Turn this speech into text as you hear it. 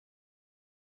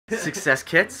Success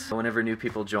kits. Whenever new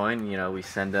people join, you know, we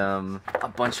send them a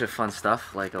bunch of fun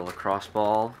stuff like a lacrosse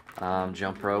ball,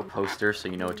 jump rope, poster so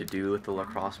you know what to do with the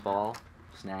lacrosse ball,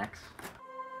 snacks.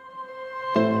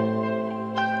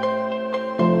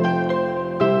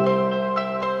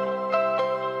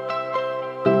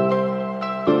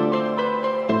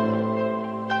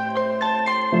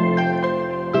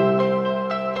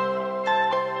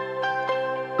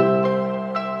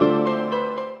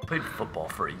 Played football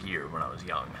for a year when I was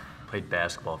young. Played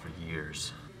basketball for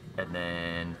years. And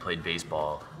then played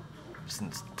baseball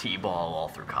since t-ball all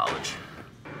through college.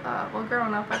 Well,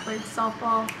 growing up I played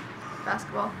softball,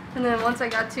 basketball. And then once I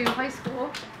got to high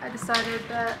school, I decided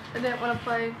that I didn't want to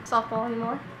play softball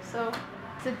anymore. So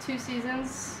I did 2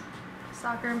 seasons,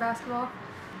 soccer and basketball.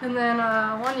 And then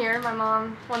 1 year my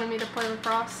mom wanted me to play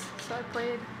lacrosse, so I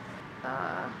played,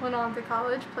 went on to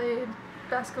college, played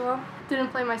basketball. Didn't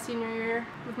play my senior year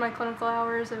with my clinical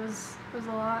hours. It was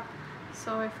a lot.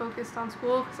 So I focused on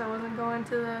school because I wasn't going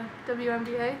to the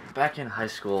WNBA. Back in high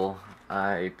school,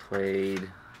 I played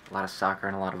a lot of soccer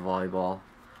and a lot of volleyball.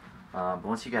 But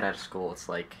once you get out of school, it's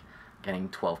like getting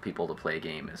 12 people to play a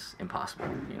game is impossible,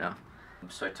 you know?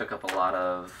 So I took up a lot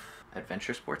of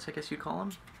adventure sports, I guess you'd call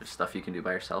them. Just stuff you can do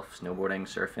by yourself. Snowboarding,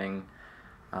 surfing,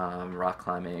 rock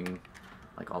climbing,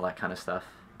 like all that kind of stuff.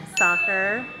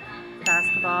 Soccer,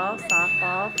 basketball,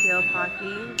 softball, field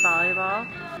hockey,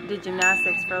 volleyball. Did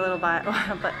gymnastics for a little while,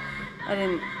 but I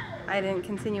didn't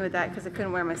continue with that because I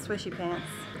couldn't wear my swishy pants.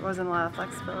 There wasn't a lot of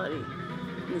flexibility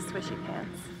in the swishy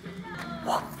pants.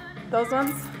 Those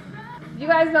ones? You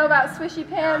guys know about swishy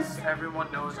pants? Yes,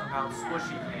 everyone knows about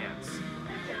swishy pants.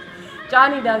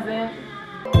 Johnny doesn't.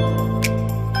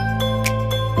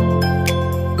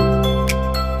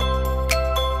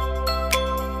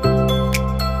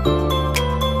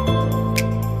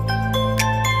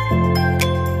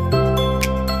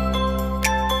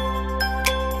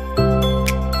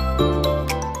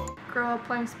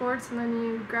 Playing sports and then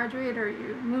you graduate or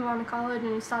you move on to college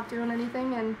and you stop doing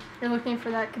anything and you're looking for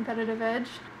that competitive edge.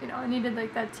 You know, I needed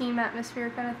like that team atmosphere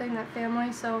kind of thing, that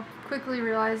family, so quickly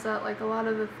realized that like a lot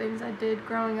of the things I did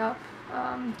growing up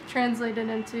translated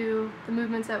into the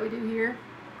movements that we do here.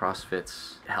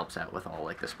 CrossFit's helps out with all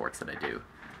like the sports that I do.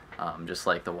 Just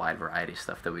like the wide variety of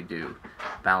stuff that we do.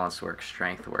 Balance work,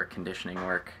 strength work, conditioning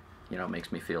work, you know, makes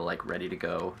me feel like ready to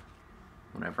go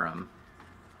whenever I'm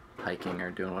hiking or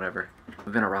doing whatever.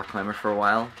 I've been a rock climber for a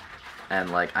while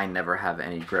and like I never have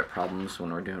any grip problems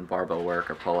when we're doing barbell work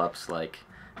or pull-ups. Like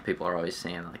people are always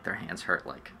saying like their hands hurt,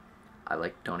 like I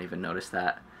like don't even notice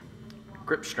that.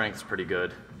 Grip strength's pretty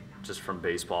good, just from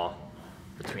baseball.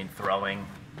 Between throwing,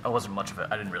 I wasn't much of it.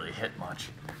 I didn't really hit much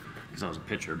because I was a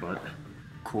pitcher, but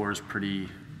core is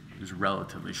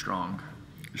relatively strong.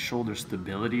 Shoulder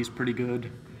stability is pretty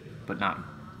good, but not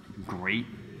great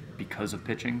because of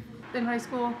pitching. In high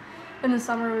school, in the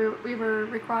summer, we were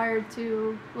required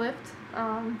to lift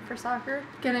for soccer.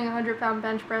 Getting a 100-pound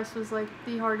bench press was like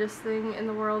the hardest thing in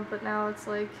the world, but now it's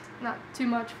like not too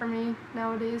much for me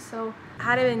nowadays. So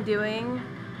Had I been doing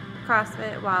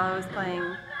CrossFit while I was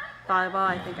playing volleyball,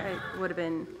 I think I would have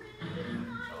been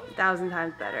 1,000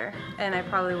 times better, and I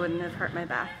probably wouldn't have hurt my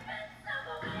back.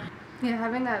 yeah,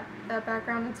 having that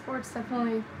background in sports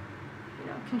definitely, you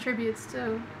know, contributes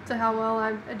to how well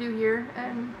I do here.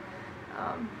 And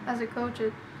as a coach,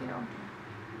 you know,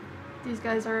 these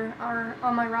guys are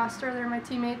on my roster. They're my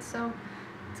teammates, so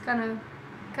it's kind of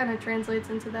translates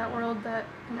into that world that,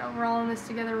 you know, we're all in this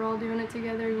together. We're all doing it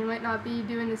together. You might not be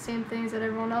doing the same things that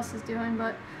everyone else is doing,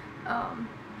 but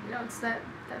you know, it's that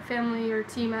family or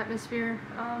team atmosphere,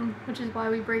 which is why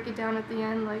we break it down at the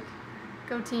end, like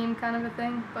go team kind of a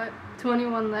thing. But to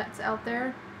anyone that's out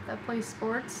there that plays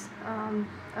sports,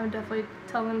 I would definitely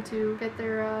tell them to get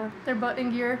their butt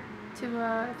in gear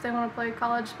to if they want to play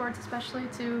college sports, especially,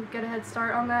 to get a head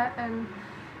start on that, and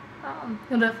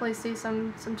you'll definitely see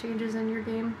some changes in your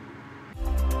game.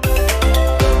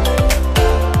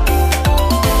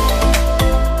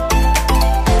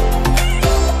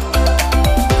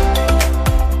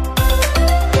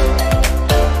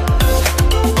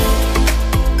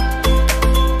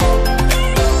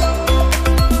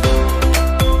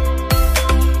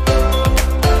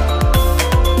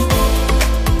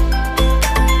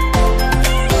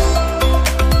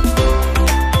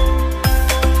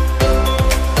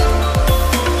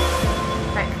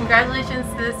 Congratulations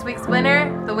to this week's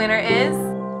winner. The winner is...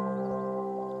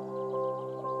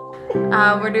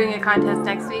 we're doing a contest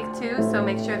next week too, so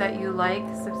make sure that you like,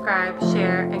 subscribe,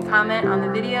 share, and comment on the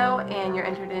video, and you're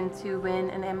entered in to win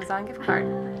an Amazon gift card.